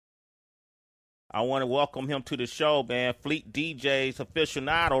I want to welcome him to the show, man. Fleet DJ's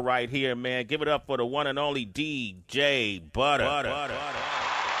aficionado right here, man. Give it up for the one and only DJ Butter.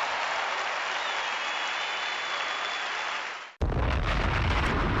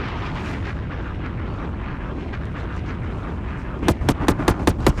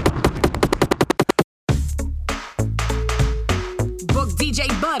 Book DJ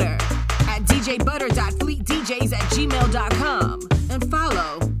Butter at djbutter.fleetdjs@gmail.com and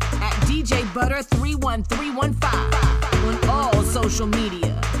follow at DJ Butter 31315 on all social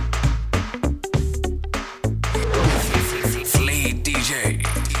media. Fleet DJ.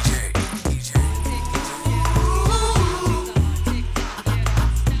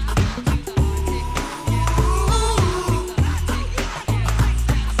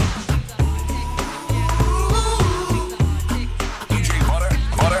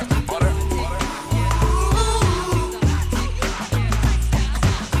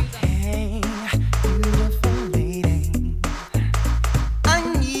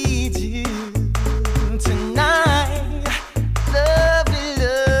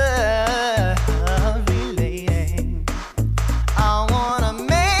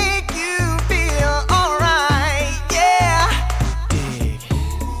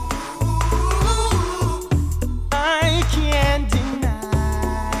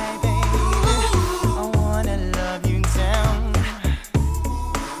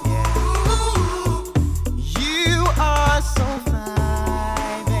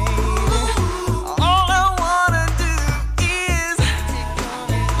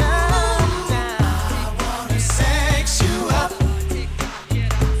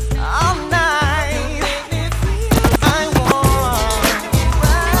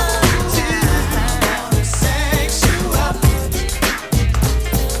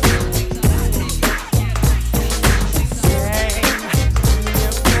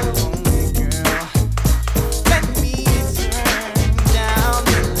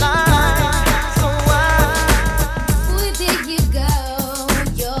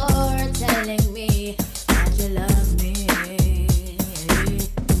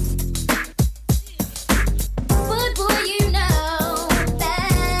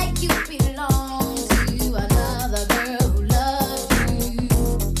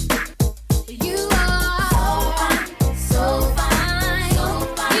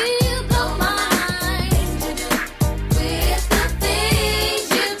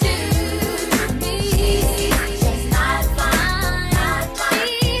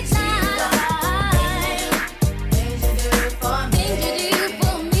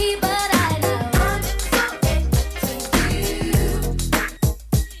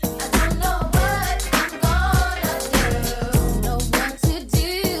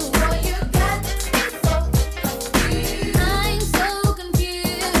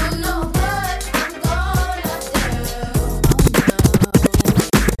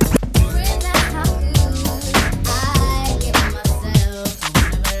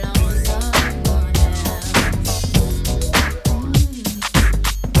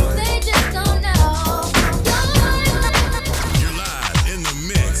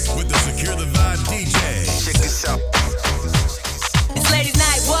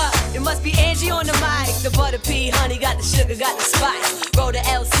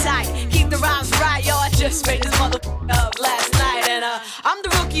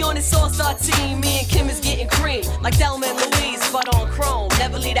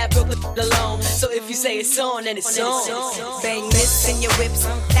 And it's on. Bang this in your whips.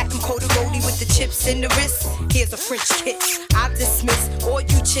 That them coat roadie with the chips in the wrist. Here's a French kiss. I dismiss all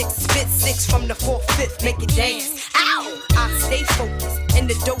you chicks. Spit 6 from the 4th, 5th. Make it dance. Ow! I stay focused and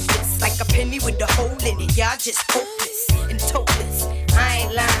the dopest. Like a penny with a hole in it. Y'all just hopeless and topless. I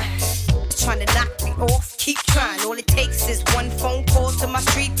ain't lying. Trying to knock me off. Keep trying. All it takes is one phone call to my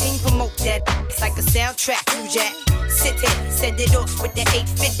street team. Promote that. It's like a soundtrack. New Jack. Sit here. Send it off with the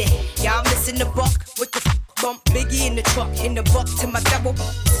 850. Y'all missing the buck with the bump. Biggie in the truck, in the buck to my double.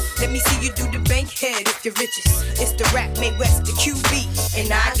 Let me see you do the bank head if you're riches. It's the rap made West, the QB.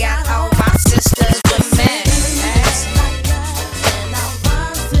 And I got all my sisters with me.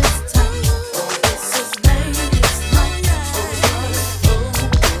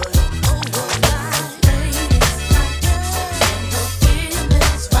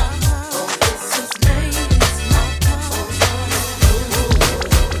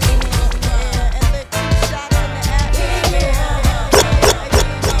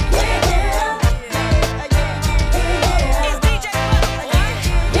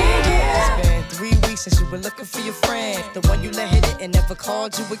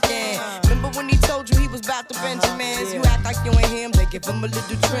 Called you again. Remember when he told you he was about to Benjamins? You act like you ain't him, they give him a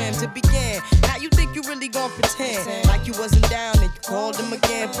little trim to begin. Now you think you really gon' pretend like you wasn't down and you called him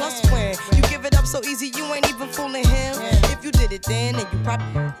again. Plus when you give it up so easy, you ain't even fooling him. If you did it then you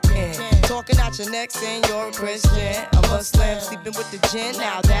probably can. Talking out your neck saying you're a Christian, a Muslim, sleeping with the gin.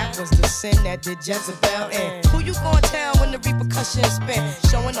 Now that was the sin that did Jezebel in. Who you gonna tell when the repercussions spin?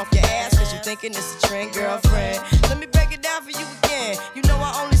 Showing off your ass cause you thinking it's a trend, girlfriend. Let me break it down for you again. You know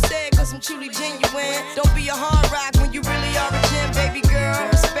I only say it cause I'm truly genuine. Don't be a hard rock when you really are a gem, baby girl.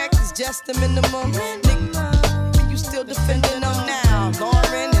 Respect is just the minimum. Nigga, you still defending them now.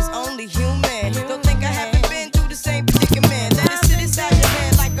 Lauren is only human. Don't think I haven't been through the same predicament. Let it sit inside your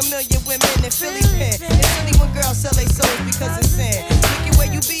head like a million women in Philly pen. It's silly when girls sell their souls because it's sin. Look at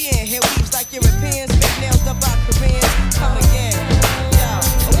where you be in. Hair weaves like Europeans. Make nails up by Koreans. Come again. Yo,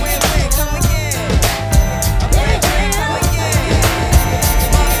 a win-win. Come again. A win-win. Come again.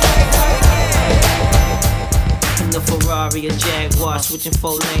 In the Ferrari or Jaguar, switching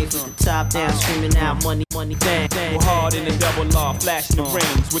 4 lanes with the top down, screaming out money, money, bang, bang. We're hard in the double law, flashing the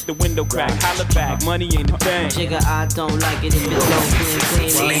rings with the window crack. Holla back, money ain't a thing. Jigga, I don't like it if it don't clean.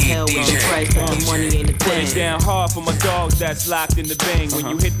 In the hell with the price, but the money ain't a Put it thing. down hard for my dogs that's locked in the bang. When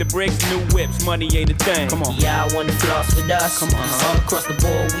you hit the bricks, new whips, money ain't a thing. Come on. Yeah, I wanna floss with us. Come on. All across the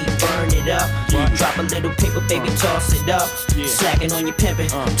board, we burn it up. Drop a little paper, baby, toss it up. Slacking on your pimpin',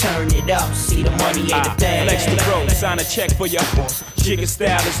 turn it up. See the money ain't a thing. Flex the road, sign a check for your Jigga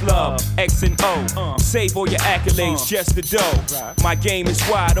style is love, X and O. Save all your accolades, just the dough. My game is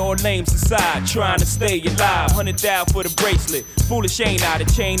wide, all names aside. Trying to stay alive, 100,000 for the bracelet. Foolish ain't I, the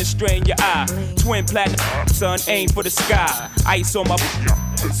chain to strain your eye. Twin platinum, son, aim for the sky. Ice on my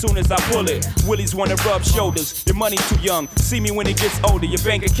as soon as I pull it. Willies wanna rub shoulders, your money's too young. See me when it gets older, your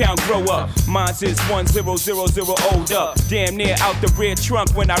bank account grow up. Mine's is 1000 old up. Damn near out the rear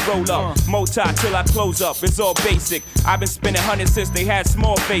trunk when I roll up. Moti till I close up, it's all basic. I've been spending hundreds since they had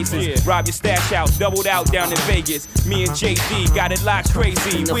small faces. Rob your stash out, doubled out down in Vegas. Me and JD got it locked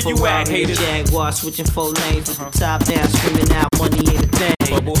crazy. Where you at, haters? Jaguar, switching 4 lanes with the top down, screaming out money ain't a thing.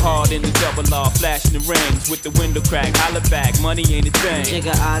 Bubble hard in the double law, flashing the rings with the window crack. Holla back, money ain't a thing.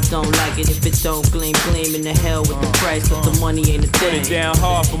 Jigga, I don't like it if it don't gleam. In the hell with the price, but the money ain't a thing. Put it down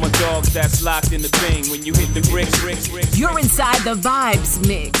hard for my dogs that's locked in the bing. When you hit the bricks. You're inside the Vibes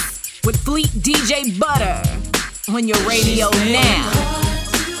Mix with Fleet DJ Butter on your radio now.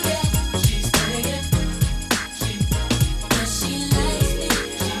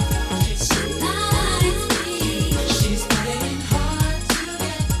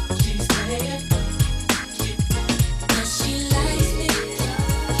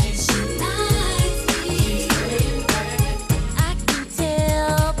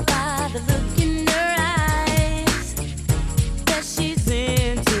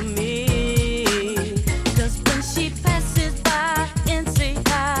 Into me, 'cause when she passes by inside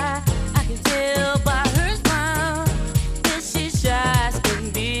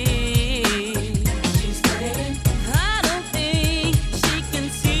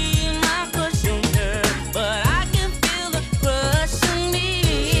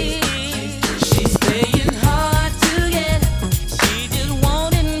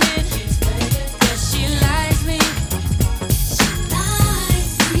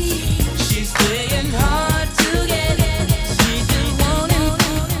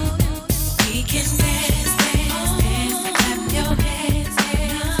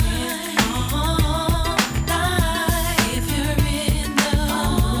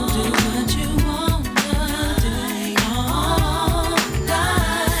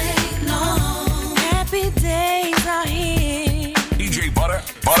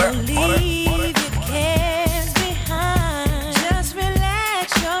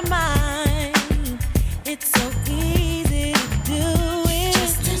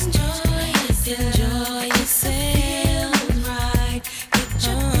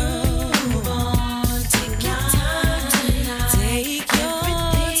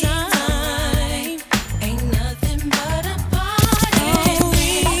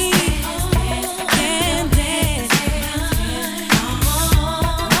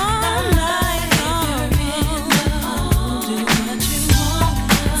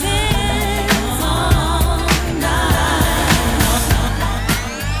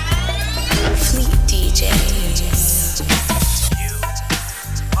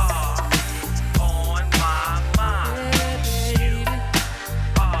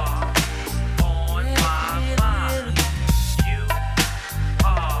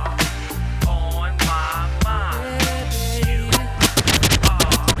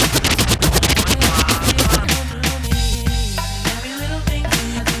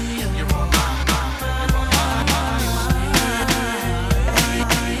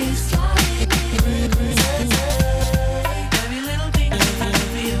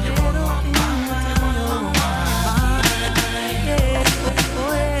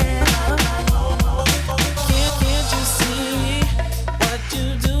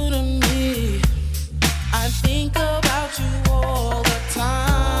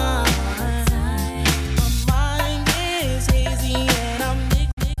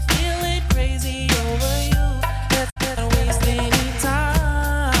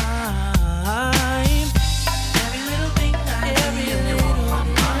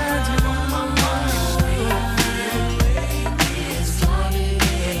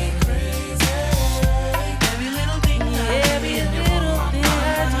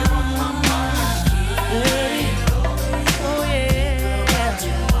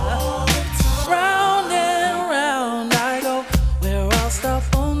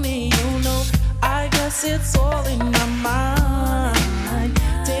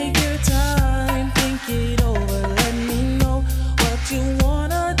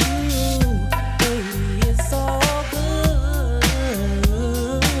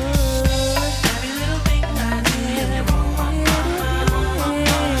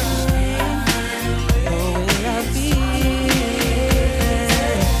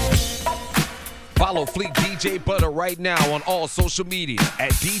DJ Butter right now on all social media at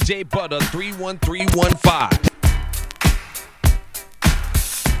DJ Butter 31315.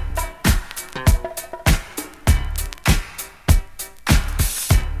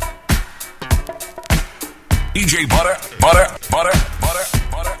 DJ Butter, Butter, Butter, Butter,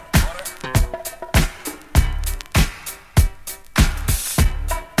 Butter.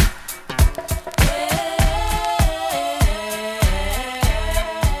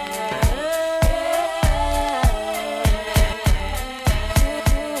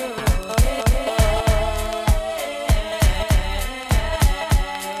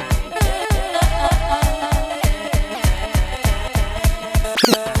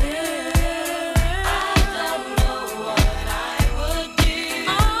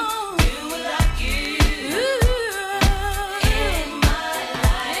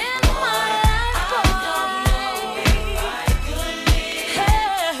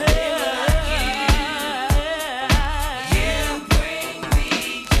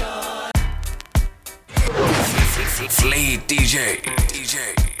 Fleet DJ.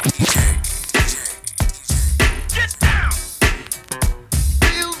 Get down.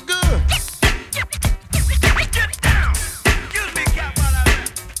 Feels good. Get down. Excuse me, cat while I rap.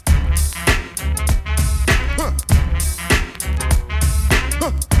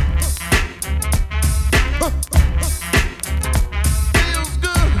 Feels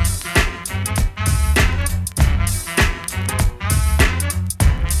good.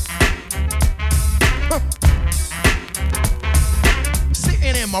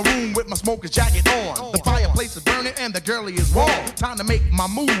 Sitting in my room with my smoker's jacket on. The fireplace is burning and the girlie is warm. Time to make my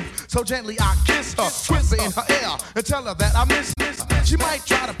move, so gently I kiss her, whisper in her ear and tell her that I miss. She might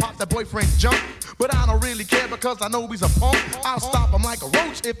try to pop that boyfriend jump, but I don't really care because I know he's a punk. I'll stop him like a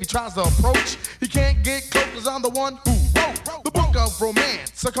roach if he tries to approach. He can't get close cause I'm the one who wrote the book of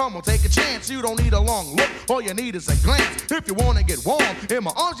romance. So come on, take a chance. You don't need a long look, all you need is a glance. If you wanna get warm, in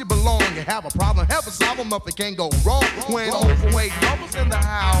my arms you belong. You have a problem, have a solve them up, it can't go wrong. When overweight lovers in the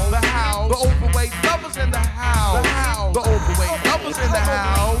house, the overweight lovers in the house, the overweight lovers in the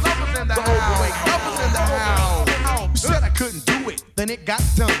house, the overweight lovers in the house. You said I couldn't do it, then it got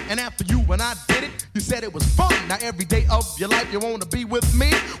done. And after you and I did it, you said it was fun. Now every day of your life you wanna be with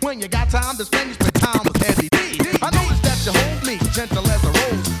me. When you got time to spend, you spend time with Heavy D. I noticed that you hold me gentle as a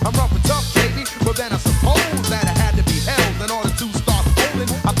rose. I'm rough and tough, baby, but then I suppose that I had to be held in order to start holding.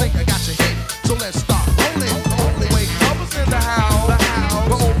 I think I got your hit, so let's start rolling. The overweight lovers in the house,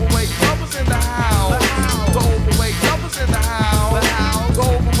 the overweight lovers in the house, the overweight lovers in the house, the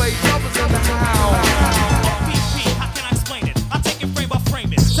overweight lovers in the house. How can I explain it? I take it frame by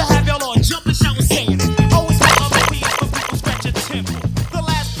frame it. To have y'all on jumping, shouting, saying it. Always follow the P for people scratch your temple. The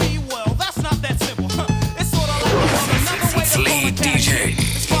last P, well, that's not that simple. It's sort of like another way to call a DJ.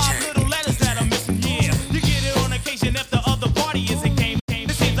 It's 5 little letters that are missing, yeah. You get it on occasion if the other party isn't game.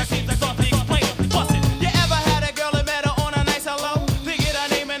 It seems like something explain it. Bust it. You ever had a girl that met her on a nice hello? They get her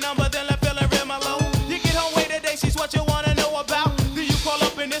name and number, then let feeling real mellow. You get her way today, she's what you wanna know about. Do you call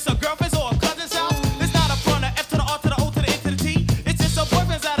up and it's a girlfriend's or a cousin's house? It's not a front, a F to the R to the O to the N to the T. It's just a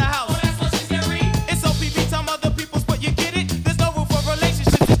boyfriend's at a house. Oh, that's what she's hearing. It's OPP, time other people's, but you get it. There's no room for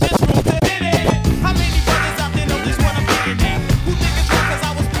relationships, it's just room to hit it. How many brothers out there know this what I'm getting at? Who think it's wrong cause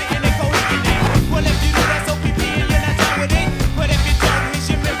I was splitting and co-eating it? Well, if you know that's OPP and you're not down with it, but if you don't, here's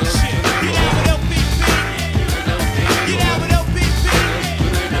your membership. You down with OPP? You down with OPP?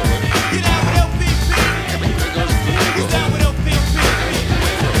 You down with OPP? Who's down with OPP?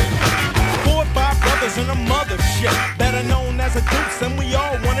 4 or 5 brothers in a mothership, better known as a deuce, and we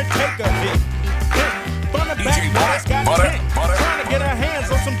all wanna take a hit. From the back, boys got Butter, 10, Butter, trying to get our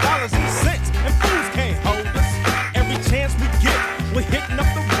hands on some dollars and cents, and fools can't hold us. Every chance we get, we're hitting up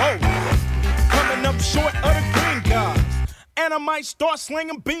the road, coming up short of the green guys. And I might start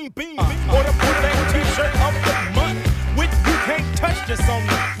slinging bean, or to put that t-shirt of the month with "You Can't Touch This" on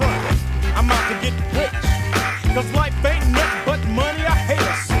the front. I'm out to get rich, cause life ain't nothing but money. I hate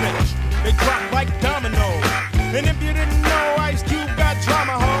a snitch. They drop like dominoes, and if you didn't know, Ice Cube got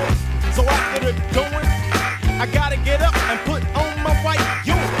drama hoes. So after the doing, I gotta get up and put on my white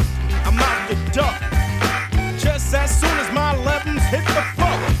units. I'm out the duck, just as soon as my 11s hit the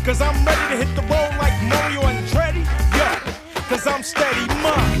floor, cause I'm ready to hit the road like Mario Andretti. Yeah, cause I'm steady,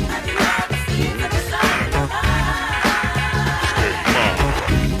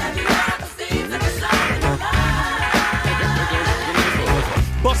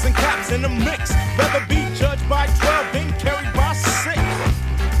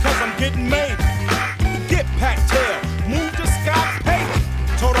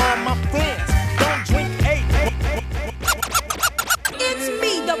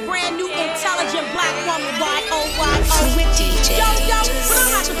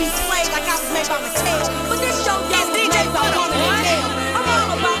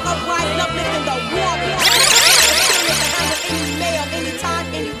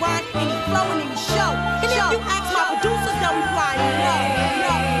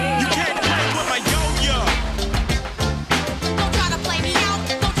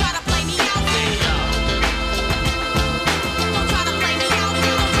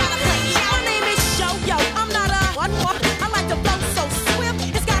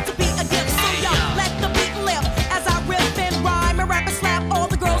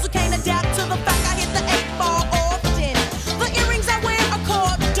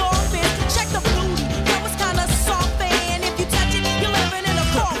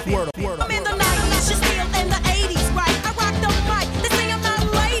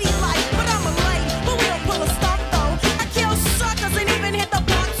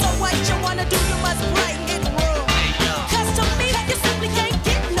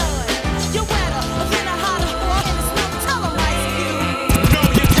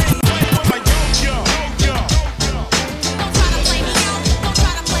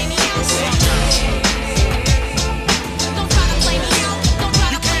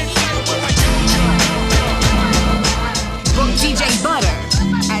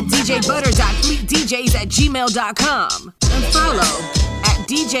 djbutter.fleetdjs@gmail.com and follow at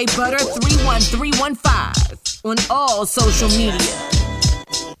djbutter31315 on all social media.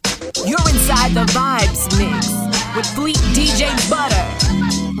 You're inside the Vibes Mix with Fleet DJ Butter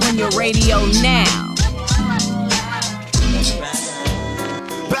on your radio now.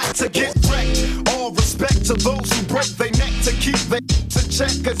 Back to get wrecked. All respect to those who break their neck to keep their to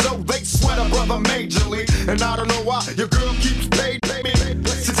check, cause though they sweat a brother majorly. And I don't know why your girl keeps paid me.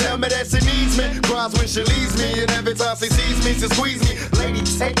 She tell me that she needs me, cries when she leaves me, and every time she sees me, she squeeze me. Lady,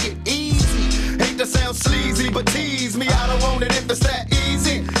 take it easy. Hate to sound sleazy, but tease me. I don't want it if it's that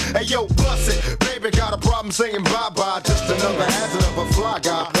easy. Hey yo, bust it. Baby got a problem saying bye-bye. Just another hazard of a fly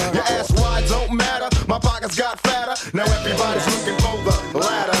guy. Your ass wide don't matter. My pockets got fatter. Now everybody's looking for the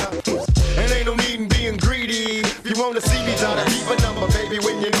ladder. And ain't no need in being greedy. If you wanna see me, try to keep a number, baby,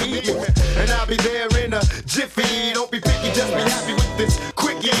 when you need me. And I'll be there in a jiffy. Don't be picky, just be happy with this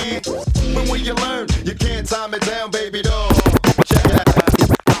quickie. When you learn, you can't time it down, baby doll. Check it out.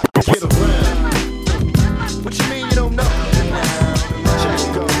 Get around. What you mean you don't know? Check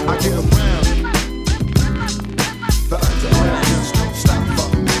it out. I get around. The underground just don't stop for.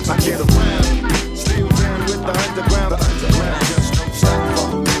 I get around. Still down with the underground. The underground just don't stop for.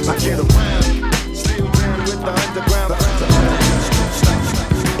 I get around. Still down with the underground. The underground just don't stop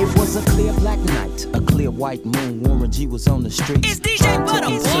for. It was a clear black night, a clear white moon. Warren G was on the street. It's DJ Butter,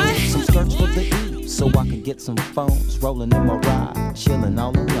 boy. Some skirts for the eve, so I could get some phones. Rolling in my ride, chilling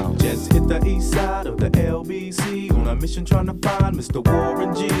all alone. Just hit the east side of the LBC on a mission trying to find Mr.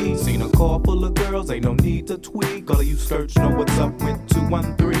 Warren G. Seen a car full of girls, ain't no need to tweak. All of you skirts know what's up with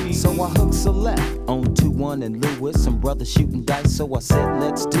 213. So I hooked select on 21 and Lewis. Some brothers shooting dice, so I said,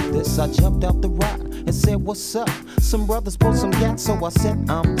 let's do this. I jumped out the ride and said, what's up? Some brothers pulled some gas, so I said,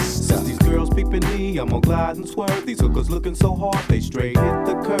 I'm stuck. Since these girls peeping me, I'm gonna glide and swerve. These hookers looking so hard, they straight hit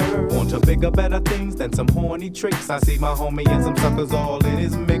the curve. Want to bigger, better things than some horny tricks. I see my homie and some suckers all in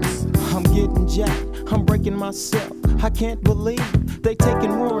his mix. I'm getting jacked, I'm breaking myself. I can't believe they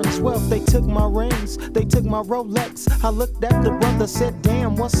taking Warren's wealth. They took my rings, they took my Rolex. I looked at the brother, said,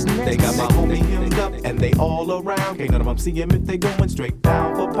 damn, what's next? They got my homie hemmed up and they all around. Can't none of them see him if they going straight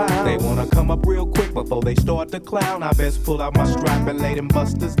down for pound. They wanna come up real quick before they start to clown. I best pull out my strap and lay them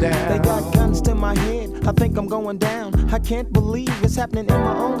busters down. They got guns to my head, I think I'm going down. I can't believe it's happening in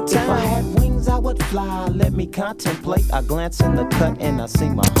my own town. If I had wings, I would fly, let me contemplate. I glance in the cut and I see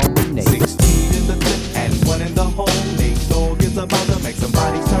my homie Nate. 16 in the clip and 1 in the hole. Nate Dogg is about to make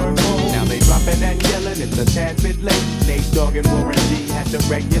somebody turn cold. Now they dropping and yelling, it's a tad bit late. Nate Dogg and Warren G had to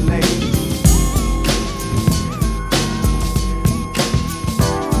regulate.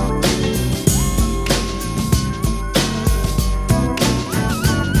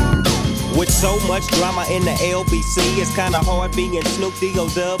 With so much drama in the LBC, it's kinda hard being Snoop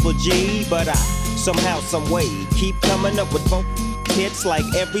D-O-double G. But I somehow, some way, keep coming up with funk hits like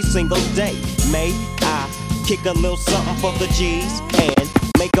every single day. May I kick a little something for the G's and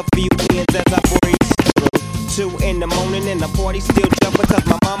make a few ends as I breeze through. 2 in the morning and the party still jumping cause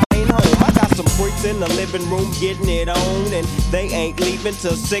my mama ain't home. I got some freaks in the living room getting it on, and they ain't leaving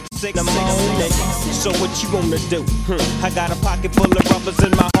till 6 in the morning. So what you wanna do? I got a pocket full of rubbers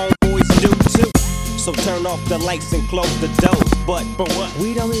and my homeboys do too. So turn off the lights and close the doors. But for what?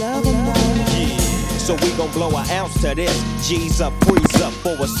 We don't love them no. Yeah. So we gon' blow an ounce to this. G's up, freeze up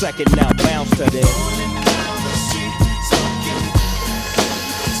for a second, now bounce to this.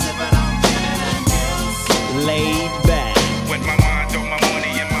 Laid back. With my mind on my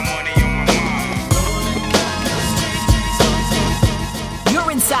money and my money on my mind.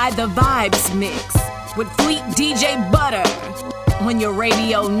 You're inside the Vibes Mix with Fleet DJ Butter on your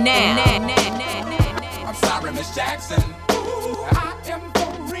radio now. I'm sorry, Miss Jackson. Ooh, I am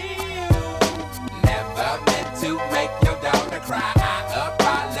for real. Never meant to make your daughter cry. I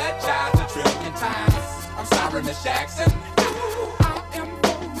apologize a trillion times. I'm sorry, Miss Jackson. Ooh, I am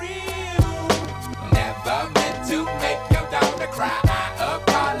for real. Never meant to make your daughter cry. I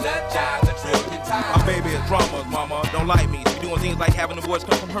apologize a trillion times. My baby is drama, mama. Don't like me. She doing things like having the boys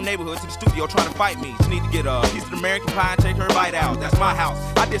come from her neighborhood to the studio trying to fight me. She need to get a piece of American pie and take her bite out. That's my house.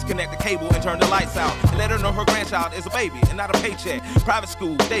 I disconnect the cable and turn the lights out and let her know her grandchild is a baby and not a paycheck. Private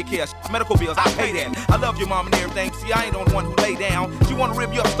school, daycare, medical bills, I pay that. I love your mom and everything. See, I ain't the one who lay down. She wanna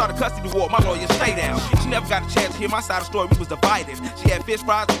rip you up, start a custody war. My lawyer, stay down. She never got a chance to hear my side of the story. We was divided. She had fish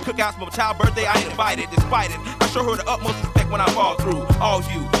fries, cookouts for my child's birthday. I ain't invited. Despite it, I show her the utmost respect when I fall through. All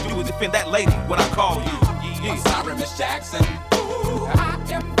you do is defend that lady when I call you. I'm sorry, Miss Jackson. Ooh, I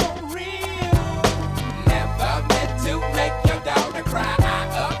am for real. Never meant to make your daughter cry. I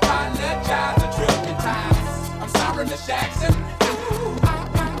apologize a trillion times. I'm sorry, Miss Jackson. Ooh, I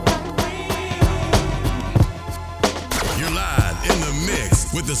am for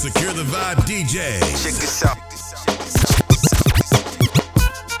the Secure the Vibe DJ. Check this out.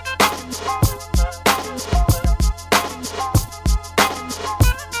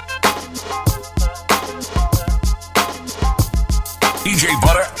 DJ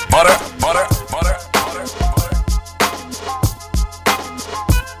Butter.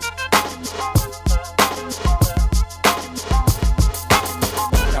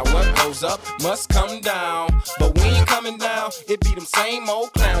 Now what goes up must come down, but when you coming down, it be them same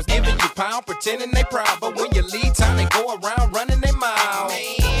old clowns giving you pound, pretending they proud, but when you leave town, they go around running their mouth.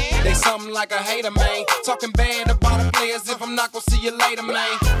 They something like a hater, man, talking bad about the players. If I'm not gonna see you later,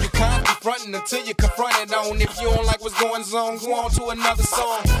 man, you can't be fronting until you confront it on. If you don't like what's going on, go on to another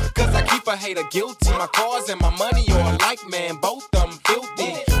song. Cause I keep a hater guilty. My cars and my money are alike, man, both of them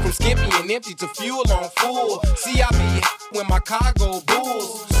filthy. From skimpy and empty to fuel on full. See, I be when my car go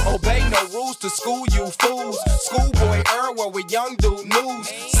bulls. Obey no rules to school, you fools. Schoolboy Earl with young dude news.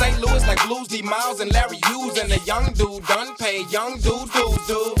 St. Louis like Blues, D. Miles and Larry Hughes. And the young dude done pay young dude.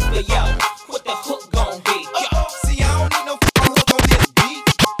 Yo, what the hook gon' be? Yo. See, I don't need no fucking hook on this beat.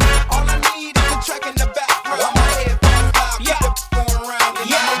 All I need is a track in the background. My headphones loud, keep the going around. And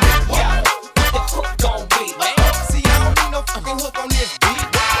Yo, what the hook gon' be, man? See, I don't need no fucking hook on this beat.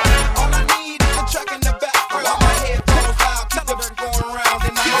 All I need is a track in the background. My headphones loud, keep the going around.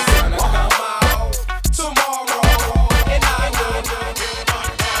 And I'm gonna come out tomorrow. And I know.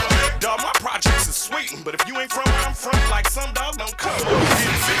 Dog, my projects is sweet, but if you ain't from where I'm from, like some dog don't come.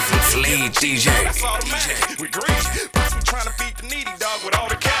 Lead DJ. That's automatic. We greedy. Plus, we trying to feed the needy, dog, with all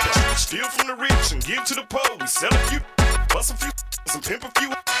the cash. Steal from the rich and give to the poor. We sell a few, bust a few, and pimp a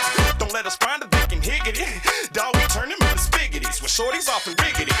few. Don't let us find a dick and higgity. Dog, we turn them into spaghettis with shorties off and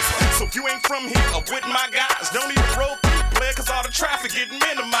riggities. So if you ain't from here or with my guys, don't even roll through, player, cause all the traffic getting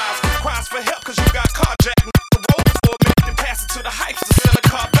minimized. Cries for help cause you got carjacked. The road for a minute, then pass it to the hypes to sell a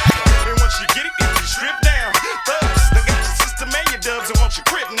car back. And once you get it, you strip down. Thugs, they got your system and your dubs and want your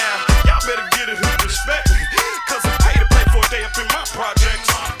crib now. Y'all better get it with respect, cause I pay to play for a day up in my projects.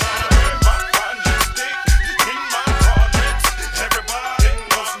 My projects dick, in my projects. Everybody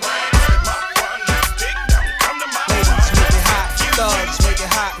knows rings. My projects dick, now come to my projects. Make it hot, thugs, make it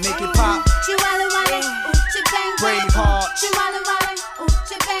hot, make it pop. Brave heart.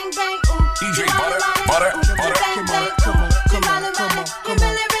 DJ Butter. Come on.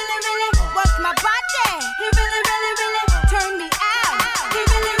 He really work my body. He really turn me out. He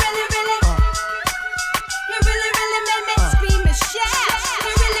really made me scream and shout.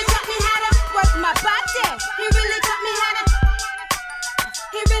 He really taught me how to work my body. He really taught me how to.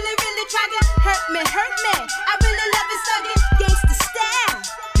 He really tried to hurt me. I really love his thuggin' gangsta style.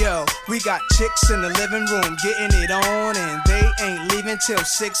 Yo, we got chicks in the living room getting it on, and they ain't leaving till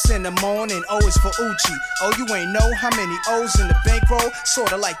 6 in the morning. O is for Uchi. Oh, you ain't know how many O's in the bankroll?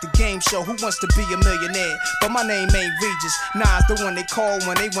 Sorta like the game show, Who Wants to Be a Millionaire? But my name ain't Regis. Nas the one they call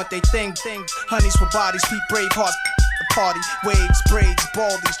when they want they thing. Honeys for bodies, Pete Bravehearts. Party, waves, braids,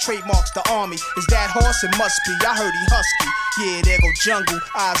 baldies, trademarks, the army. Is that horse? It must be. I heard he husky. Yeah, there go Jungle.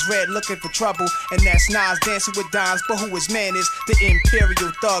 Eyes red, looking for trouble. And that's Nas dancing with dimes. But who his man is? The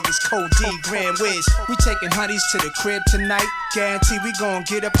Imperial Thug is Code D, Grand Wiz. We taking honeys to the crib tonight. Guarantee we gon'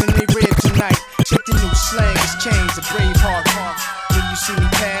 get up in their rib tonight. Check the new slang, it's changed. A brave heart. When you see me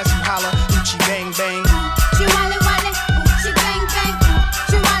pass, you holler, Uchi bang bang. Uchi wale wale, Uchi bang bang.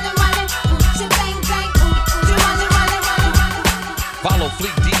 Uchi wale wale, Uchi bang bang. Uchi wale wale wale. Follow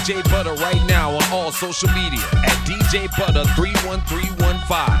Fleet DJ Butter right now on all social media at DJ Butter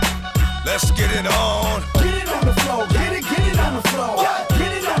 31315. Let's get it on. Get it on the floor. Get it on the floor.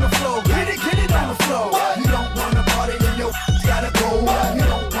 Get it on the floor. Get it on the floor. You don't wanna party, then you gotta go. You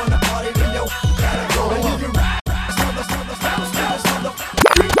don't wanna party, then you gotta go. And if you ride,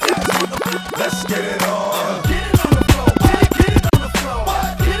 let's get it on. Get it on the floor. Get it on the floor.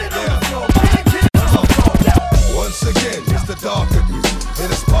 Get it on the floor. Get it on the floor. Once again, it's the dark abuse. It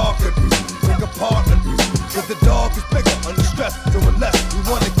is spark abuse. Take apart abuse. Cause the dog is bigger under stress. Doing less. We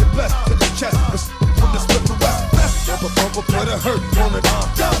wanna get best to the chest. From the split to west. Bumper put a hurt on it.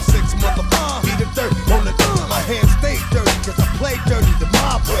 Down 6 months beat the dirt on it. My hands stay dirty cause I play dirty the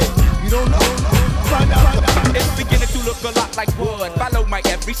mob way. You don't know? Find out. It's beginning to look a lot like wood. Follow my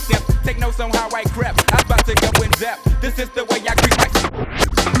every step. Take notes on how I crap. I'm about to go in depth. This is the way I creep my.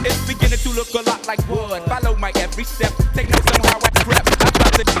 It's beginning to look a lot like wood. Follow my every step. Take notes on how I crap. I'm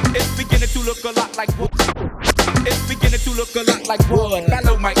about to. It's beginning to look a lot like wood. It's beginning to look a lot like wood.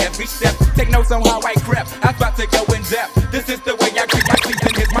 Follow my every step. Take notes on how I crap. I'm about to go in depth. This is the way I creep my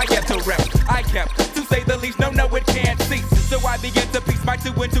season. Here's my ghetto rep. I kept, to say the least, no, it can't cease. So I begin to piece my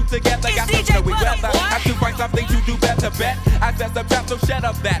two and two together got some snowy weather. Have to find something to do better, bet. I said some trap, so shut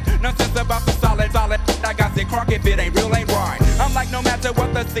up that. Nonsense about the solid. I got sick crock if it ain't real, ain't right. I'm like no matter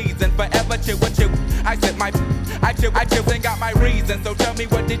what the season, forever chill with you. I said I chill and got my reason. So tell me,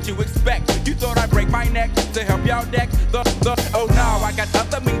 what did you expect? You thought I'd break my neck to help y'all deck oh no, I got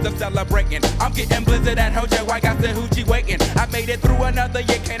other means of celebrating. I'm getting blizzard at Hojo, I got the hoochie waiting. I made it through another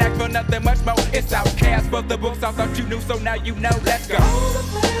year, can't ask for nothing much more. It's outcast, but the books I thought you knew, so now you know. Let's go.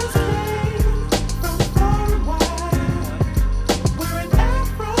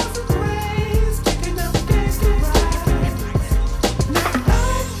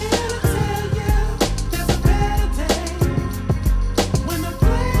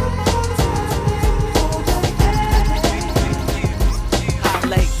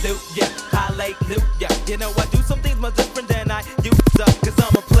 You know I do some things much different than I used to, cause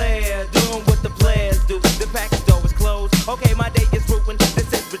I'm a player, doing what the players do. The package door is closed, okay my day is ruined,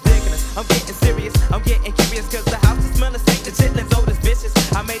 this is ridiculous. I'm getting serious, I'm getting curious, cause the house is smelling stank, the chitlins old as vicious.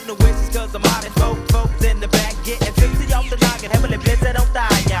 I made no wishes cause I'm out and folks in the back getting 50 off the noggin, heavily blizzard on the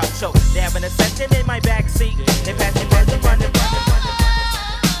eye out show. They having a session in my backseat, they passing running.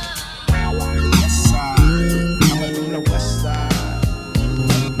 West side, I'm from the west side,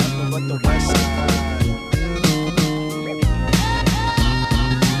 nothing but the west side.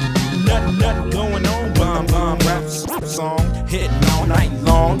 Nothing going on, bomb rap song hitting all night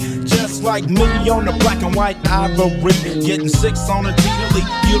long. Just like me on the black and white ivory, getting 6 on a T-League.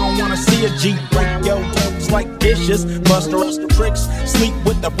 You don't wanna see a G break your toes like dishes, buster tricks, sleep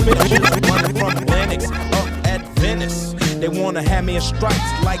with the bitches. Running from Lennox up at Venice. They wanna have me in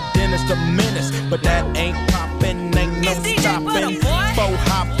stripes like Dennis the Menace, but that ain't poppin', ain't no stopping. Faux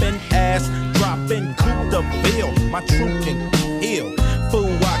hopping, ass dropping, coup de ville. My truth can heal.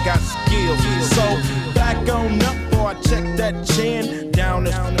 Fool, I got skills. So back on up, boy, check that chin down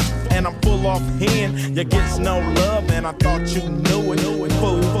this, and I'm full off hand. You gets no love, and I thought you knew it.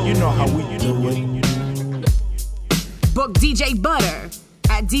 Fool, you know how we do it. Book DJ Butter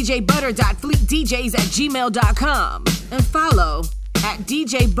at djbutter.fleetdjs@gmail.com and follow at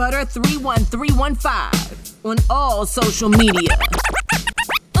djbutter31315 on all social media.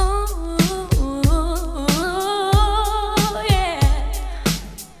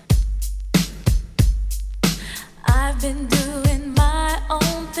 Been doing my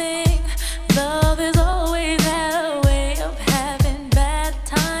own thing. Love is always had a way of having bad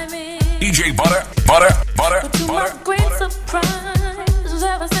timing. DJ Butter. But to my great surprise,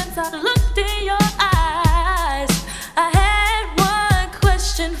 ever since I looked in your eyes, I had one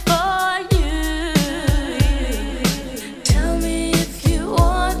question for you. Tell me if you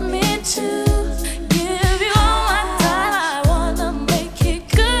want me to give you all my time. I wanna make it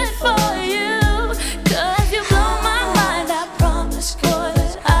good for you, 'cause you blow my mind. I promise, boy,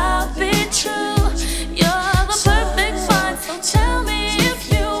 that I'll be true. You're the perfect find, so tell me if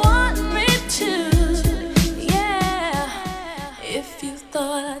you want me to. Yeah, if you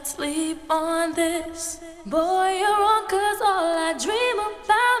thought I'd sleep on this, boy, you're wrong, 'cause all I dream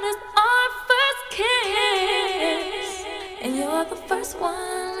about is our first kiss. And you're the first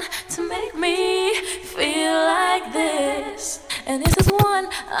one to make me feel like this. And this is one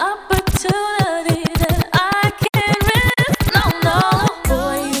opportunity that I can't miss. No.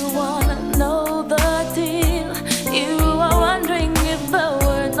 Boy, you wanna know the deal. You are wondering if the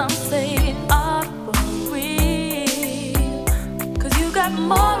words I'm saying are for real. 'Cause you got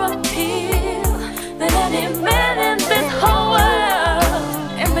more appeal than any man in this whole world.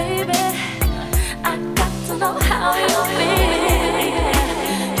 And baby, I got to know how you feel.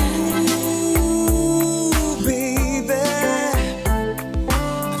 Ooh, baby, I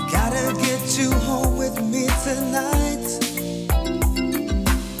gotta get you home with me tonight.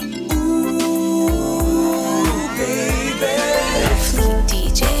 Ooh, baby,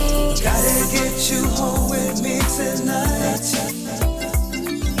 DJ, gotta get you home with me tonight.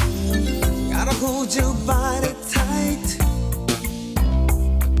 Gotta hold your body tight,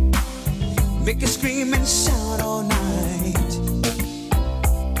 make you scream and shout all night.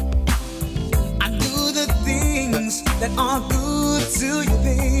 I do the things that are good to you,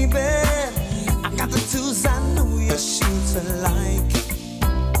 baby. I got the tools I know your shoes are like.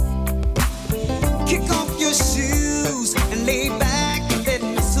 Kick off your shoes and lay back and let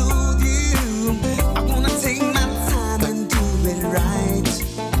me soothe you. I wanna take my time and do it right.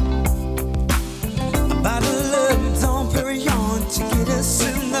 About a love Dom Perignon to get us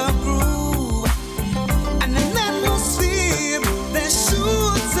in the groove, and an atmosphere that's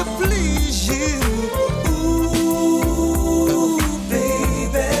sure to please you. Ooh,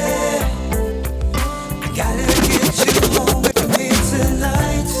 baby, I gotta get you home with me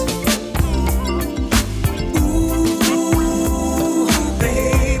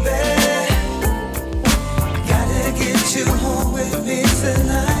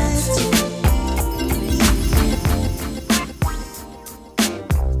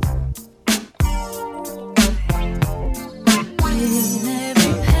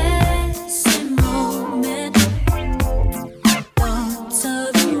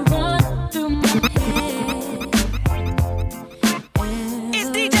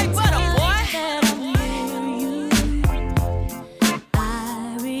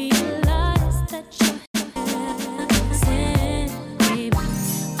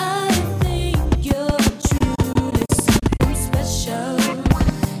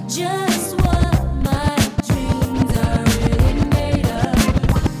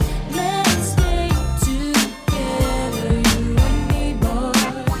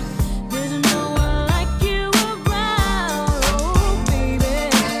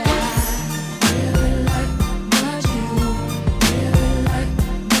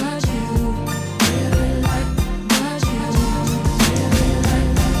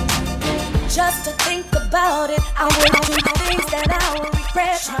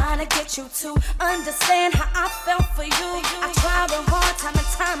trying to get you to understand how I felt for you. I tried real hard time and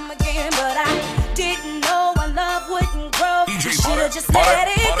time again, but I didn't know our love wouldn't grow. Should've just let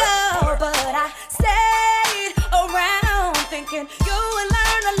it go, but I stayed around thinking you would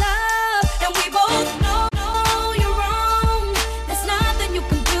learn to love, and we both know you're wrong. There's nothing you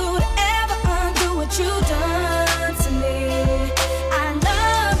can do to ever undo what you done to me. I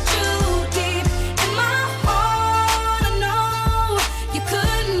loved you deep in my heart. I know you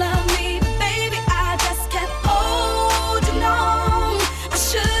couldn't love me, but baby, I just kept holding on. I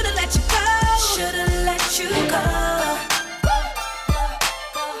should've let you go. Should've let you go.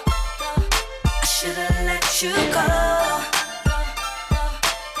 I should've let you go.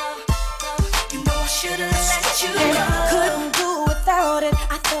 You know I should've let you go. Couldn't do without it.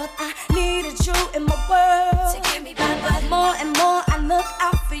 I thought I needed you in my world to get me back, but more and more I look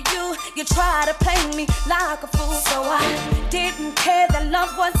out for you. You try to play me like a fool, so I didn't care that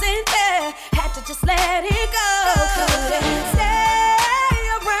love wasn't there. Had to just let it go. Couldn't stay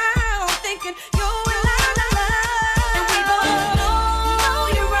around thinking you would learn to love, and we both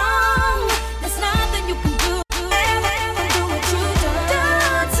know you're wrong. There's nothing you can do ever do what you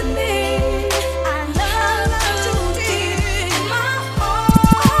done to me. I love you deep in my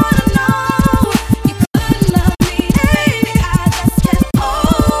heart. I know you couldn't love me, baby. I just kept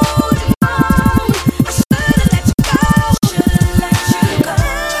holding on. I should've let you go. Should've let you go.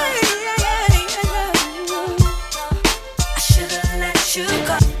 I should've let you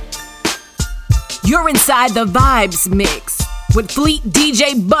go. You're inside the Vibes Mix with Fleet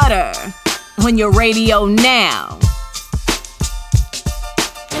DJ Butter on your radio now.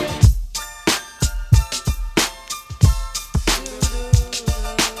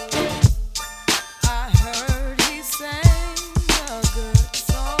 I heard he sang a good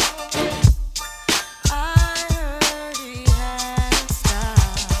song. I heard he had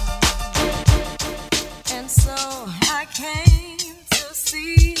style, and so I came to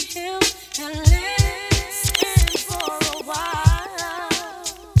see him and listen for a while.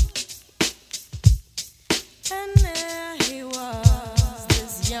 And there he was,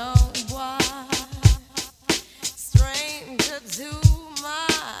 this young boy, stranger to my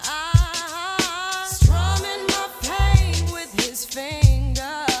eyes, strumming my pain with his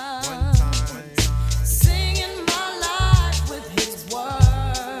fingers, singing my life with his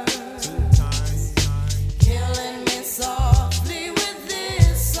words, killing me softly with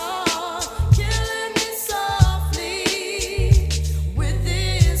this song, killing me softly with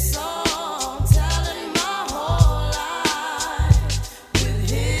this song, telling my whole life with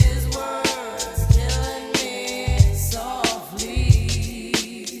his words, killing me softly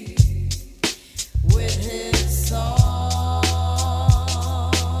with his song.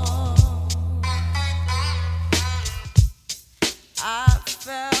 I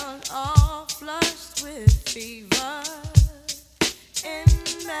felt all flushed with fever,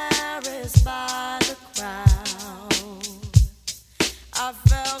 embarrassed by the crowd. I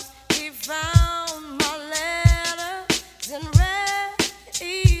felt he found my letters and read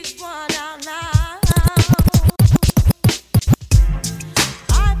each one out loud.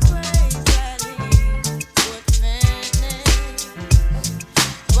 I prayed that he would finish,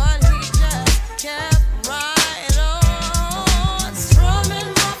 but he just kept right on,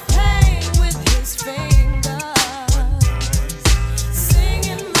 strumming my pain with his fingers,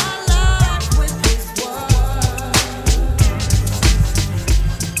 singing my life with his words.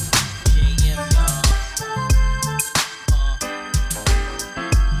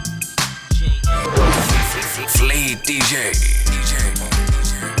 Fleet DJ.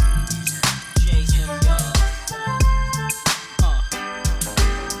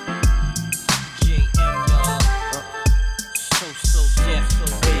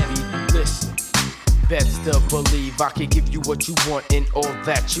 Baby, listen. Best to believe I can give you what you want and all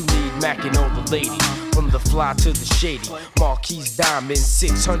that you need. Mackin' all the ladies, from the fly to the shady. Marquise Diamond,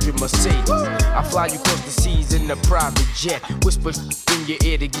 600 Mercedes. I fly you across the seas in a private jet. Whisper in your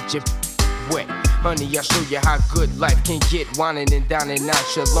ear to get your wet. Honey, I'll show you how good life can get. Whining and dining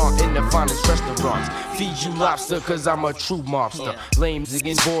nonchalant in the finest restaurants. Feed you lobster cause I'm a true mobster. Lames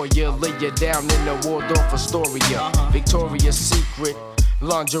again, boy, lay you down in the Waldorf Astoria. Victoria's Secret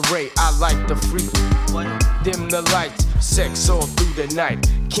lingerie, I like the freak. Dim the lights, sex all through the night.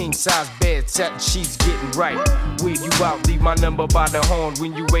 King size bed, satin sheets getting right. Weird you out, leave my number by the horn.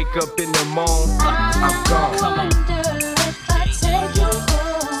 When you wake up in the morning, I'm gone.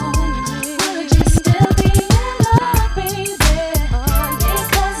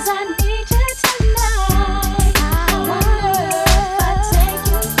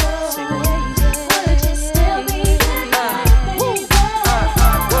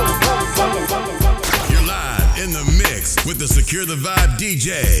 Secure the Vibe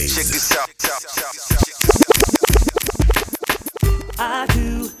DJ. Check this out. I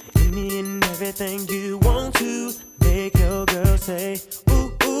do any and everything you want to make your girl say,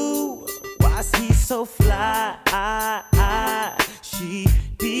 ooh, ooh, why's he so fly? She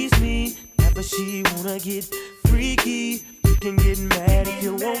beats me, never she wanna get freaky. You can get mad if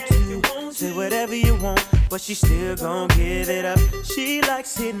you want to, say whatever you want, but she still gon' give it up. She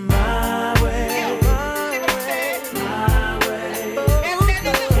likes it my way, my way, my way.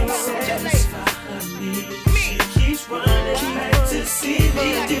 Can't satisfy me. She keeps running back to see me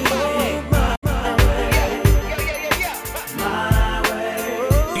do it my way, my way.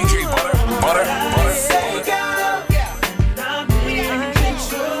 DJ Butter.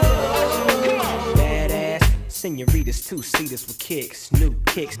 Senoritas, two-seaters with kicks, new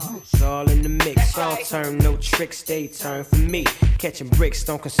kicks. It's all in the mix, all turn, no tricks, they turn for me. Catching bricks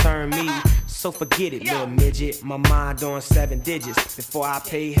don't concern me, so forget it, little midget. My mind on 7 digits. Before I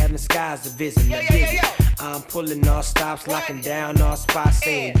pay, heaven skies a visit. Now dig it. I'm pulling all stops, locking down all spots,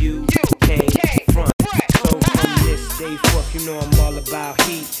 saying you can't front. So from this day forth, you know I'm all about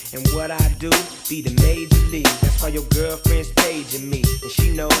heat. And what I do, be the major league. That's why your girlfriend's paging me. And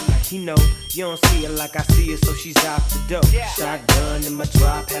she know, like he know, you don't see her like I see her, so she's out the door. Shotgun in my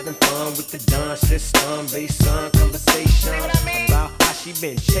drop, having fun with the dun system. Based on conversation about how she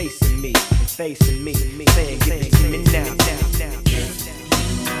been chasing me and facing me. Saying, give it to me now.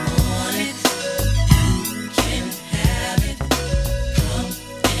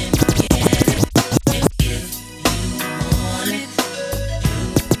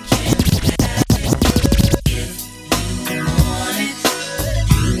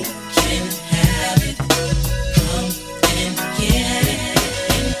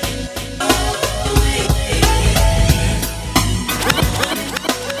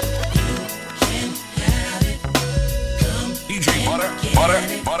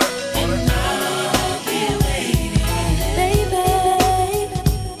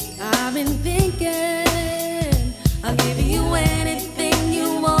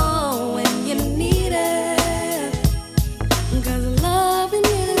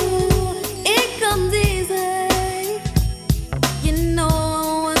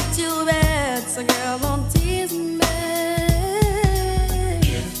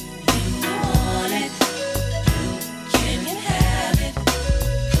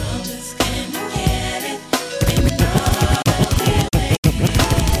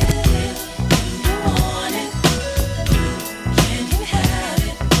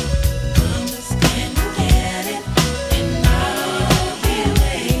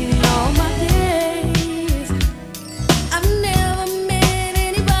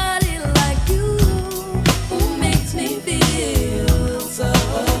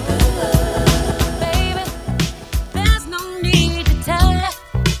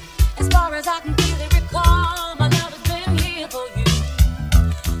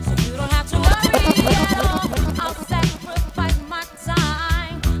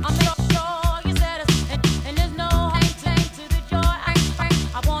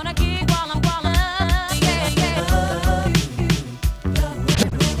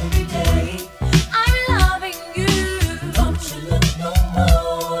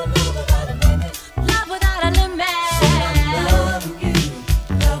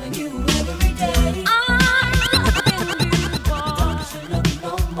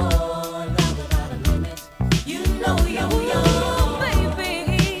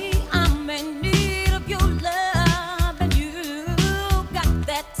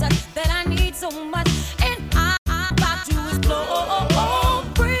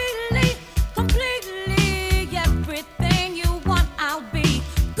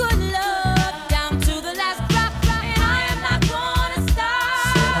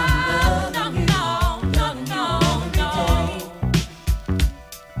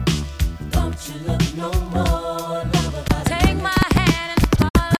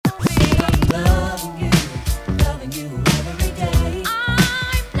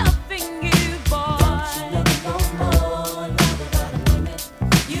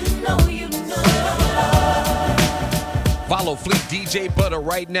 Follow Fleet DJ Butter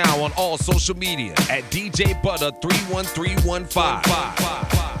right now on all social media at DJ Butter 31315.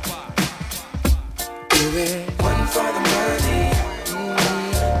 One for the money,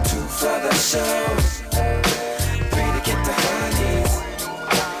 two for the show, three to get the honeys.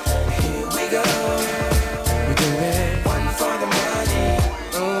 Here we go. We do it. One for the money,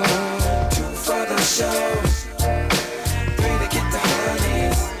 two for the show, three to get the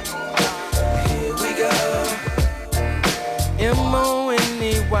honeys. Here we go.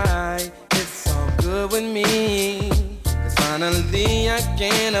 M-O-N-E-Y, it's all good with me. 'Cause finally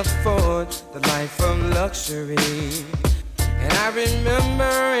can't afford the life of luxury. And I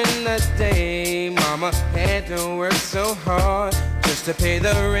remember in the day, mama had to work so hard just to pay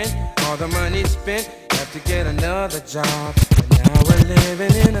the rent. All the money spent, have to get another job. But now we're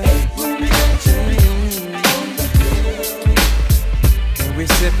living in a and we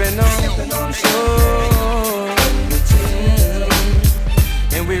sipping on shore,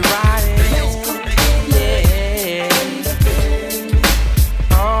 and we riding, yeah,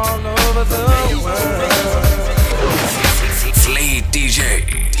 all over the world. Fleet DJ.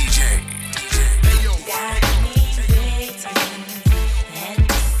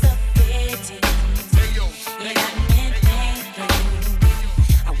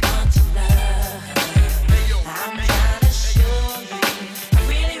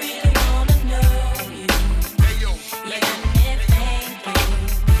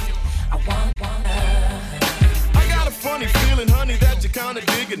 Kinda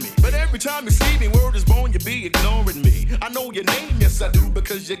digging me, but every time you see me, word is born, you be ignoring me. I know your name, yes I do,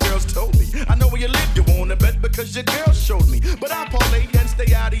 because your girls told me. I know where you live, you wanna bet, because your girl showed me. But I parlay and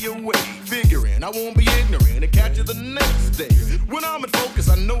stay out of your way, figuring I won't be ignorant and catch you the next day. When I'm in focus,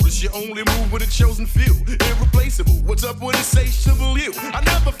 I notice you only move with a chosen few. Irreplaceable, what's up with insatiable you? I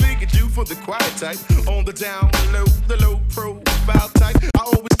never figured you for the quiet type, on the down low, the low profile type. I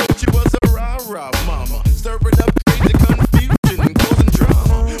always thought you was a rah-rah mama, stirring up crazy confusion, causing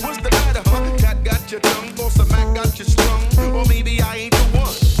drama. What's the matter, huh? Cat got your tongue, or some Mac got you strung, or maybe I ain't the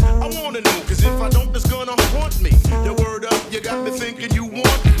one. I wanna know, cause if I don't, it's gonna haunt me. Your word up, you got me thinking you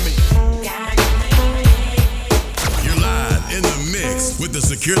want me. You're live in the mix with the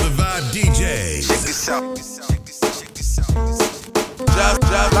Secure the Vibe DJ. Just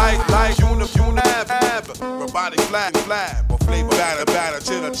like unab, robotic flat, or flavor batter,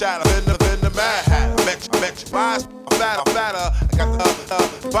 chitter chatter in the mad hat. I met you, rise, fatter, I got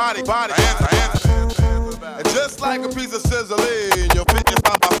the body, and just like a piece of sizzling, your fitness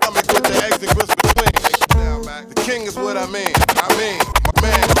on my stomach with the eggs and grits between. The king is what I mean, my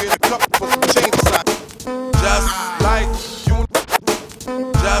man get a cup, put some change aside. Just like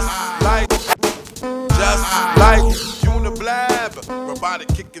Uniblab, robotic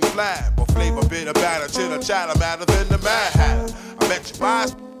kicking flab, or flavor bitter batter, chitter chatter, matter than the mad hatter. I met you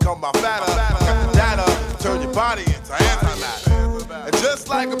rise, come my fatter, got the data, turn your body into antimatter. And just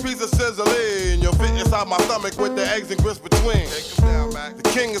like a piece of sizzling, you'll fit inside my stomach with the eggs and grits between. The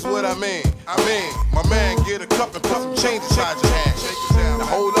king is what I mean, my man get a cup and put some change inside your hand. Now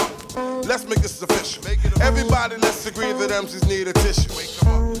hold up, let's make this official. Everybody, let's agree that MCs need a tissue.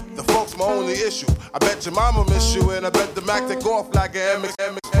 The folks my only issue. I bet your mama miss you, and I bet the Mac take off like an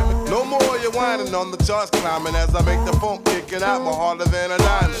MX. No more you whining on the charts climbing as I make the funk kicking out more harder than a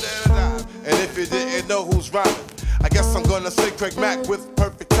diamond. And if you didn't know who's rhyming, I guess I'm gonna say Craig Mack with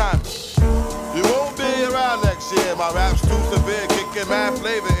perfect timing. You won't be around next year. My rap's too severe, kicking mad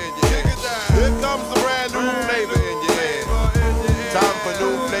flavor in your ear. Here comes the brand new flavor in your ear. Time for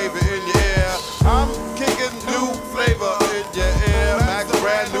new flavor in your ear. I'm kicking new flavor in your ear. Max,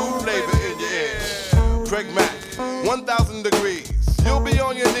 brand new flavor in your ear. Craig Mack, 1,000 degrees. You'll be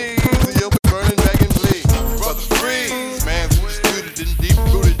on your knees and you'll be burning, begging, please. Brother, freeze. Man's disputed and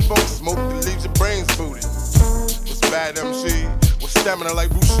deep-rooted. Folks smoke that leaves your brains booted. What's bad, MC? With stamina like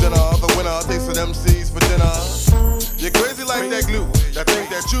Bruce Jenner, the winner takes of MCs for dinner. You're crazy like that glue, that thing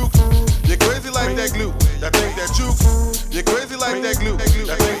that you. You're crazy like that glue, that thing that you. You're crazy like that glue,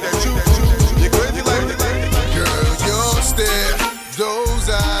 that thing that you. You're crazy like that. Girl, your stare, those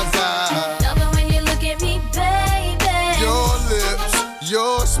eyes. Love it when you look at me, baby. Your lips,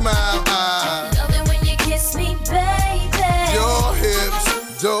 your smile. Love it when you kiss me, baby. Your hips,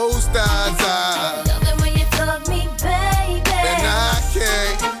 those thighs. Love it when you fuck me, baby. And I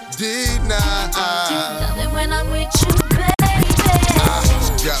can't deny. Love it when I'm with you, baby. I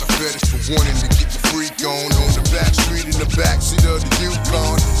got a fetish for wanting to get the freak on the back street in the backseat of the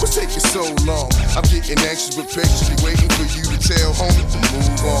Yukon. What's taking so long? I'm getting anxious but patiently waiting for you to tell homie to move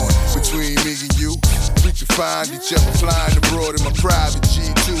on. Between me and you, we can find each other flying abroad in my private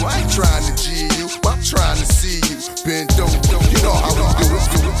G2. I ain't trying to G you, I'm trying to see you. Bend over, you know how we do it.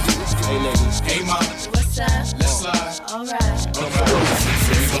 Hey ladies, hey mama, what's up? Let's slide. Alright.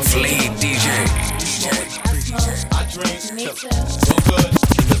 Fleet DJ. I drink, Me too. so good.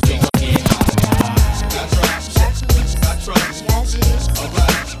 We gon' get high. Got trust,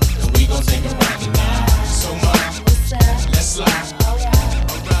 alright. And we gon' take it right now. So mama, let's slide.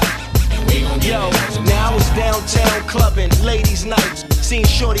 Yo, now it's downtown clubbing, ladies' night. Seen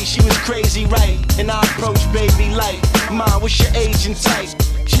shorty, she was crazy, right? And I approached baby like, Ma, what's your age and type?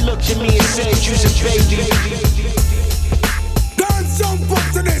 She looked at me and said, you's a baby. Dance some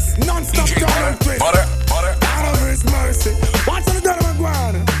up to this non-stop turn and twist. Butter. God of His mercy. Watch the done of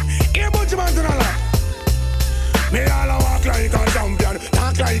Guana. Here, bunch of man to the left. Me all a walk like a champion,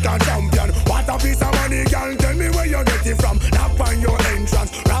 talk like a champion. What a piece of money, girl, tell me where you get it from. Knock on your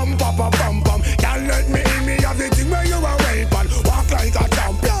entrance, ram pa pa pam pam. Girl, let me in, me have the thing where you are waiting. Walk like a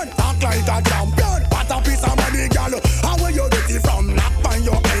champion, talk like a champion. What a piece of money, girl, how where you get it from? Knock on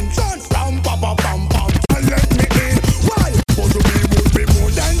your entrance, ram pa pa pam pam. Girl, let me in. Why? But to be would be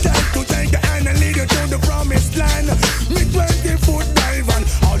more than that. To take the hand and lead you to the promised land. Me 20-foot dive and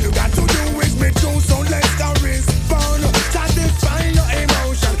all you got to do is me too. So let's go risk. Satisfy your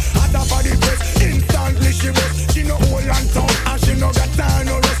emotion. At the body press, instantly she was. She no hold on tongue and she no got time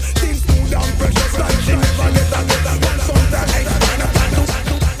no rust. Things smooth and precious like she never let her one sometimes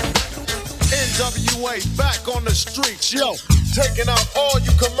NWA back on the streets, yo. Taking out all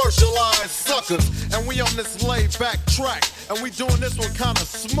you commercialized suckers. And we on this laid back track. And we doing this one kinda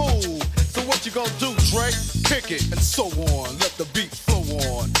smooth. So what you gonna do, Dre? Kick it. And so on, let the beat flow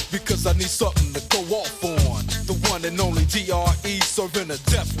on. Because I need something to go off on. The one and only DRE serving a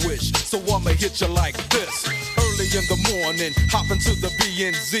death wish. So I'ma hit you like this. Early in the morning, hop into the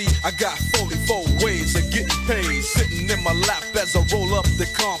BNZ. I got 44 ways of getting paid. Sitting in my lap as I roll up the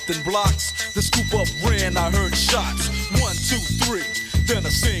Compton blocks. The scoop up ran, I heard shots. 1, 2, 3. Then I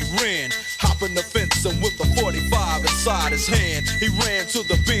seen Ren hopping the fence and with the 45 inside his hand, he ran to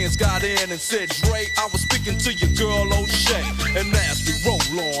the Benz, got in and said, Dre, I was speaking to your girl O'Shea. And as we roll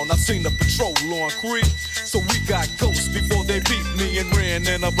on, I seen the patrol on Creek. So we got ghosts before they beat me and ran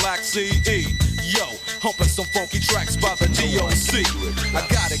in a black CE. Yo, humping some funky tracks by the DOC. I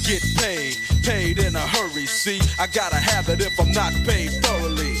gotta get paid in a hurry, see. I gotta have it if I'm not paid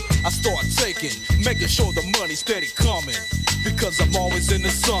thoroughly. I start taking, making sure the money's steady coming. Because I'm always in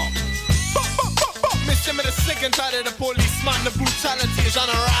the song. Me see me the sick and tired of the policeman. The brutality is on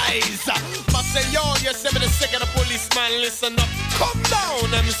the rise. But say yo, you see me the sick of the policeman. Listen up, come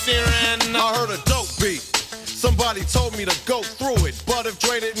down, MC Ren. I heard a dope beat. Somebody told me to go through it. But if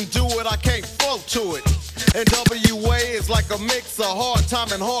Dre didn't do it, I can't flow to it. NWA is like a mix of hard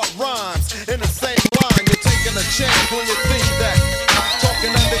time and hard rhymes. In the same line, you're taking a chance when you think that talking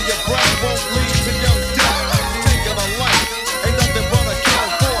under your breath won't lead to young death. Taking a life ain't nothing but a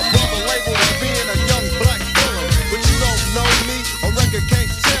count for a brother labeled as being a young black villain. But you don't know me, a record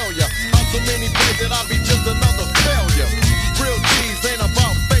can't tell ya. I'm so many things that I'll be just another failure. Real G's ain't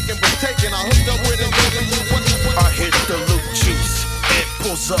about faking but taking. I hooked up with it. I hit the loop juice. It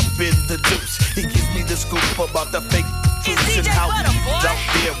pulls up in the deuce. He gives me the scoop about the fake truths and how we out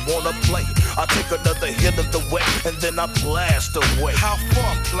there wanna play. I take another hit of the wet and then I blast away. How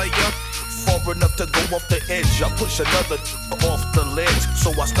far, player? Far enough to go off the edge. I push another off the ledge.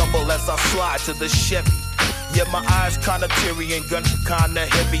 So I stumble as I slide to the Chevy. Yeah, my eyes kinda teary and gun kinda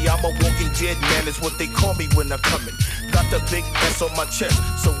heavy. I'm a walking dead man is what they call me when I'm coming. Got the big S on my chest,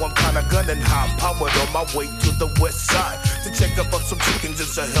 so I'm kinda gunning high powered on my way to the west side. To check up on some chickens,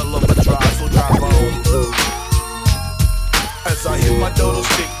 it's a hell of a drive, so drive on. As I hit my dodo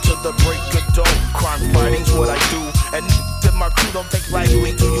stick to the break of dawn. Crime fighting's what I do, and then my crew don't think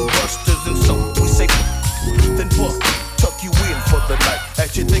lightly to you busters. And so we say, then book, tuck you in for the night.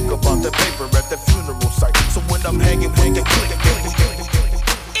 As you think about the paper at the funeral site. So when I'm hanging, when you click,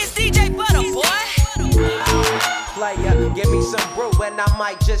 it's DJ Butter, boy. Player, give me some brew and I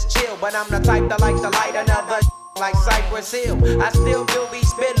might just chill. But I'm the type that like to light another like Cypress Hill. I still do be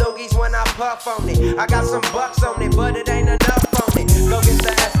spit loogies when I puff on it. I got some bucks on it, but it ain't enough on it. Go get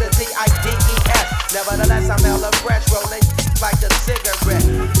the S, the T-I-D-E-S. Nevertheless, I'm hella fresh, rolling like a cigarette.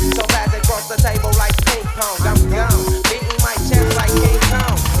 So fast across the table like ping pong. I'm gone, beating my chest like King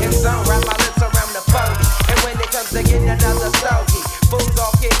Kong. In zone, wrap my lips around the bogey. And when it comes to getting another stogie, fools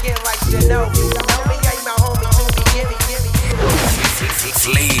all kick in like Shinobi. Homie ain't my homie, to me, gimme.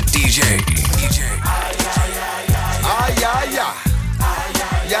 Fleet DJ.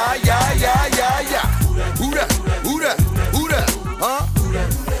 Who that? Huh?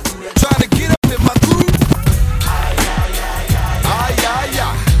 Trying to get up in my groove.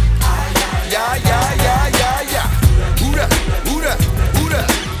 Who that?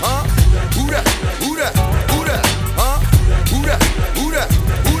 Huh? Who that? Huh? Who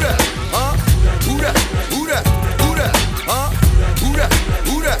that? Huh? Who that? Huh?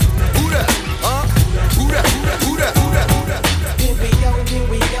 Who that? Huh? Who that? Here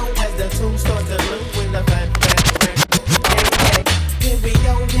we go, as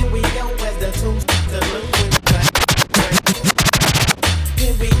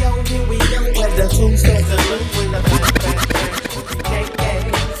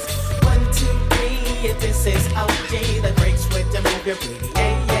your pretty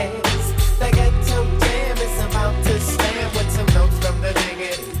yes. The ghetto jam is about to slam with some notes from the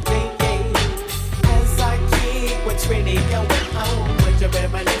diggity. As I keep what's really going on with your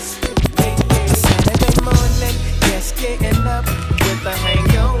reminiscence. Saturday morning, just getting up with a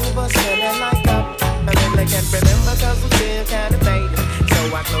hangover, smelling like up. I really can't remember 'cause I'm still kinda faded.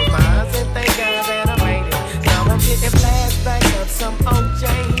 So I close my eyes and thank God that I made it. Now I'm getting flashback of some OJ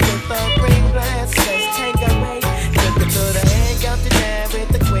with a green glass, says take away. Took it to the head, got the jab with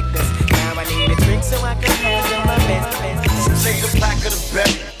the quickness. Now I need a drink so I can handle my business. Say the blacker the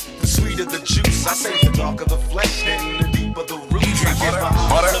better, the sweeter the juice. I say the darker the flesh, then the deeper the root. I give my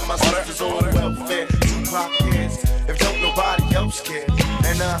heart to my sisters on welfare. Tupac kids, if don't nobody else care.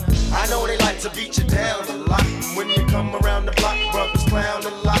 And I know they like to beat you down a lot. And when you come around the block, brothers clown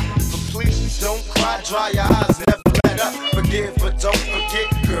a lot. But please don't cry, dry your eyes, never let up. Forgive, but don't forget,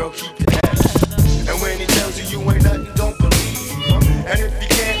 girl, keep your head up. And when he tells you you ain't nothing, don't believe him. And if you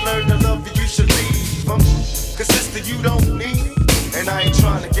can't learn to love you, you should leave him. 'Cause sister, you don't need it. And I ain't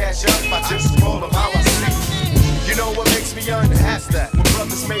trying to gas you up, I just roll them how I see. You know what makes me unhappy? That when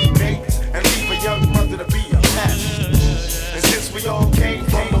brothers make babies and leave a young mother to be unhappy. And since we all came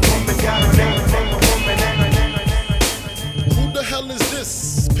from a woman, got a name from a woman. Who the hell is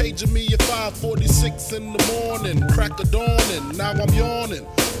this? Paging me at 5:46 in the morning, crack of dawning. Now I'm yawning,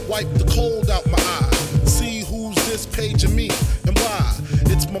 wipe the cold out my eye. See who's this paging me and why?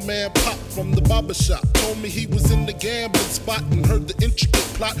 It's my man Pop from the barber shop. Told me he was in the gambling spot and heard the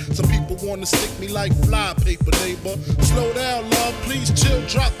intricate plot. Some people wanna stick me like fly paper, neighbor. Slow down, love, please chill,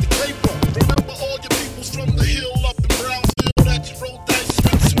 drop the caper. Remember all your peoples from the hill up in Brownsville that you rolled dice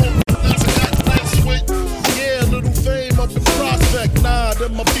with, smoke nuts and got nice with. Yeah, little fame up in Prospect. Nah,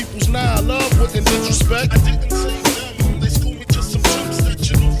 them my peoples now. Love wouldn't disrespect. I didn't say them, they schooled me to some jumps that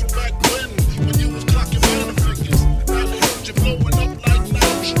you knew from back when you was clocking minor figures. Now they heard you blowing up like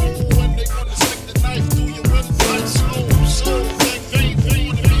nitro, when they wanna stick the knife through your windpipe slow. So they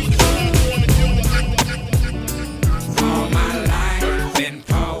wanna be all my life been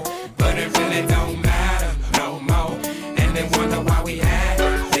poor, but it really don't matter no more. And they wonder why we act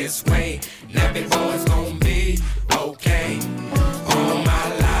this way. Now before it's gonna be okay. All my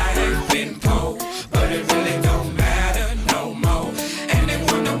life been poor, but it really don't matter no more. And they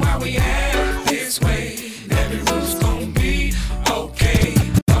wonder why we act this way. Every root's gonna be okay,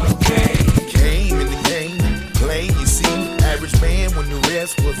 okay. Came in the game, play, you see. Average man when the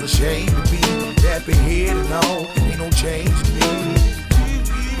rest was ashamed to be. Dapping head and all, ain't no change in me.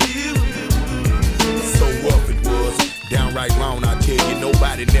 So rough it was, downright wrong, I tell you.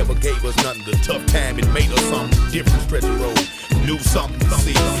 Nobody never gave us nothing. The tough time, it made us something different. Stretch the road, knew something to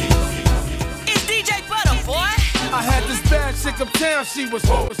see. It's DJ Butter, boy. I had this bad chick uptown, she was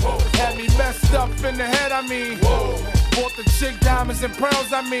had me messed up in the head, I mean. Bought the chick diamonds and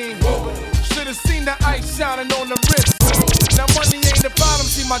pearls, I mean. Should've seen the ice shining on the wrist. Now money ain't the problem,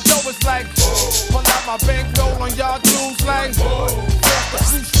 see my dough is like. Pull out my bankroll on y'all dudes like. Off the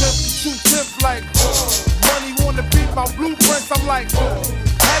blue tip, two tip like. Money wanna beat my blueprints, I'm like.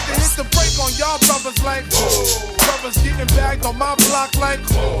 Had to hit the brake on y'all brothers like. Brothers getting bagged on my block like.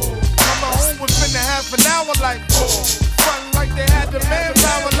 Coming home within a half an hour like. Frontin' like they had the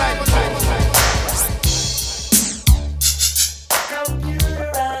manpower like.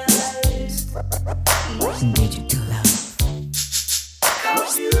 Digital love.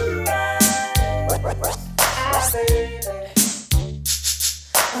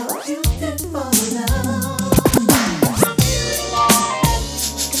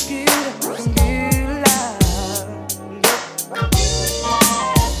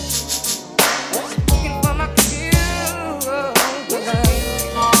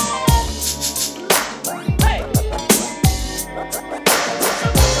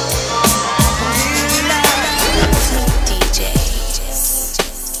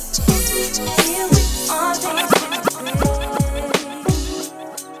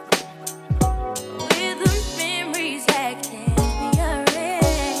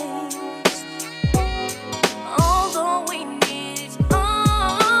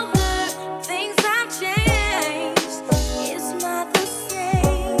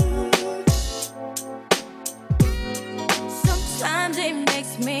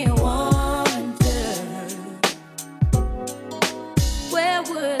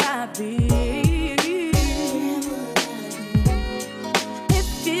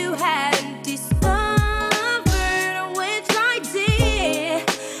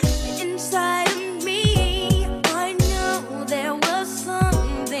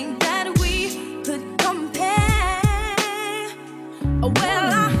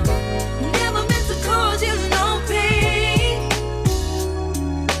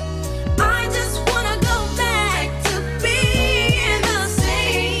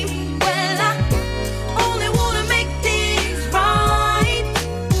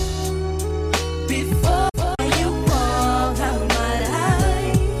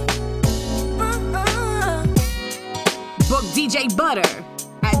 DJ Butter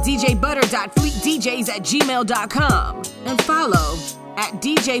at djbutter.fleetdjs@gmail.com and follow at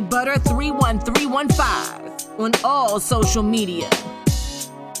DJ Butter 31315 on all social media.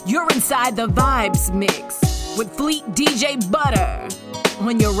 You're inside the Vibes Mix with Fleet DJ Butter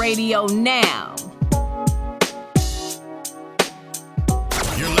on your radio now.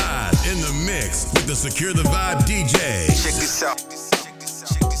 You're live in the mix with the Secure the Vibe DJ. Check this out.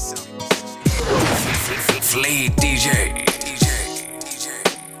 Fleet DJ.